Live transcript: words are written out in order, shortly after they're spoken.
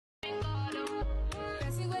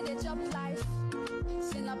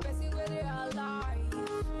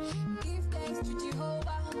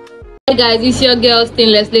Hi guys, it's your girl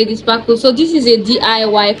Stainless Lady Sparkle. So this is a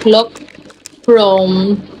DIY clock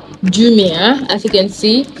from Jumia, as you can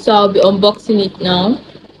see. So I'll be unboxing it now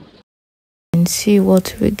and see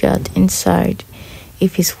what we got inside,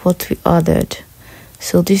 if it's what we ordered.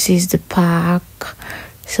 So this is the pack.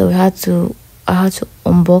 So I had to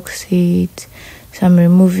unbox it. So I'm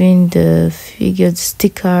removing the figured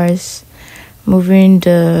stickers, moving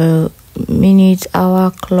the minute,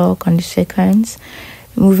 hour, clock, and the seconds,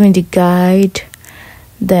 removing the guide,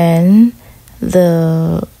 then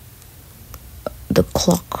the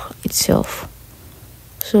clock itself.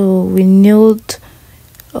 So we nailed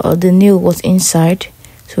the nail was inside,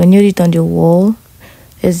 so we nailed it on the wall,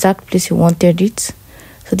 the exact place we wanted it.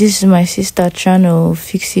 So this is my sister trying to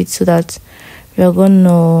fix it so that we are going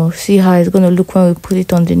to see how it's going to look when we put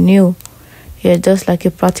it on the nail. Yeah, just like a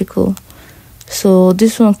practical. So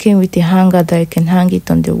this one came with a hanger that you can hang it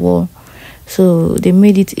on the wall. So they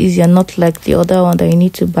made it easier, not like the other one that you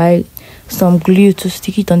need to buy some glue to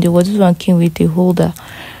stick it on the wall. This one came with a holder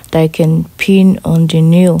that you can pin on the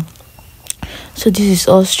nail. So this is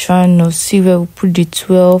us trying to see where we put the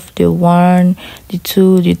 12, the 1, the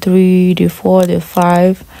 2, the 3, the 4, the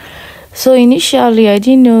 5. So initially I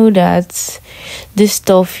didn't know that this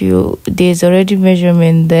stuff, there's already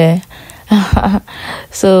measurement there.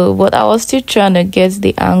 So but I was still trying to get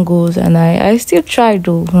the angles, and I still tried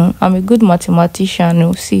though. I'm a good mathematician.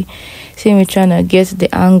 You see me trying to get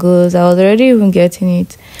the angles. I was already even getting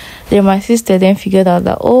it. Then my sister then figured out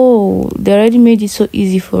that, oh, they already made it so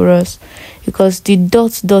easy for us, because the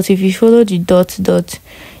dot, if you follow the dot,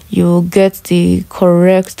 you will get the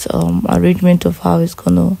correct arrangement of how it's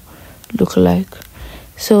gonna look like.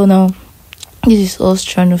 So now this is us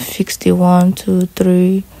trying to fix the 1, 2,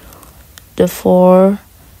 3, the 4.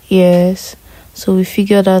 Yes, so we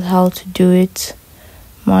figured out how to do it.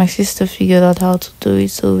 My sister figured out how to do it,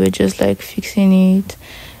 so we're just like fixing it.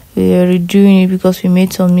 We are redoing it because we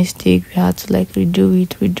made some mistake. We had to like redo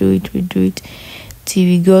it till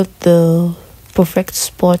we got the perfect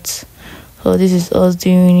spot. So this is us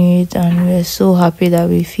doing it, and we're so happy that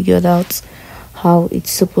we figured out how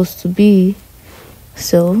it's supposed to be.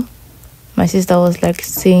 So my sister was like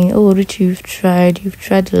saying, oh Richie, you've tried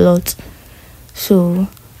a lot, so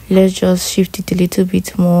let's just shift it a little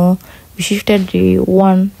bit more. We shifted the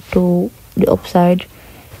 1 to the upside,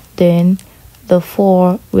 then the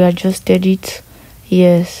 4 we adjusted it.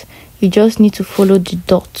 Yes, you just need to follow the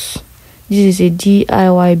dots. This is a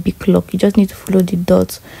DIY big clock. You just need to follow the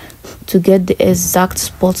dots to get the exact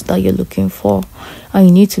spot that you're looking for, and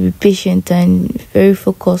you need to be patient and very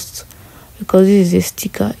focused, because this is a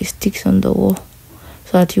sticker. It sticks on the wall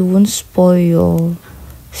so that you won't spoil your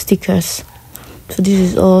stickers. So this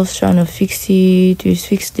is us trying to fix it. We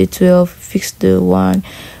fixed the 12, fixed the 1,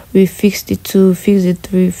 we fixed the 2, fixed the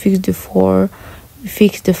 3, fixed the 4, we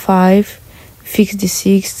fixed the 5, fixed the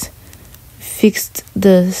 6, fixed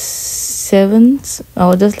the 7th. I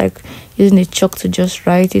was just like using a chalk to just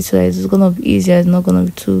write it so that it's gonna be easier. It's not gonna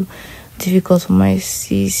be too difficult for my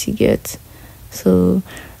sis to get. So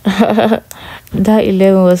that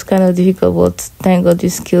 11 was kind of difficult, but thank God the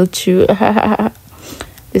scale through.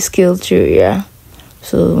 The scale through, yeah.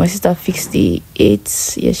 So my sister fixed the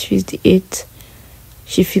 8. Yes, she fixed the 8.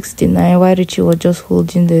 She fixed the 9 while Richie was just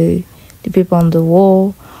holding the paper on the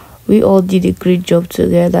wall. We all did a great job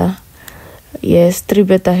together. Yes, 3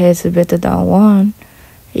 better heads is better than 1.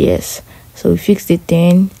 Yes, so we fixed the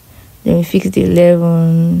 10, then we fixed the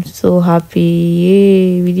 11. So happy,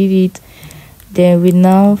 yay, we did it. Then we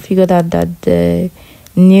now figured out that the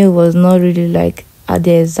nail was not really like at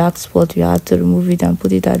the exact spot. We had to remove it and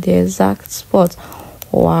put it at the exact spot.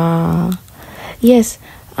 Wow. Yes,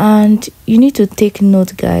 and you need to take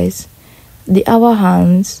note, guys. The hour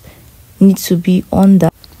hands need to be under,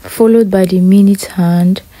 followed by the minute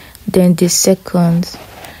hand, then the seconds.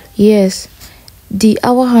 Yes, the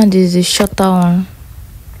hour hand is the shorter one,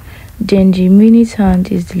 then the minute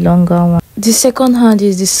hand is the longer one. The second hand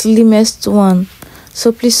is the slimmest one.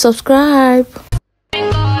 So please subscribe.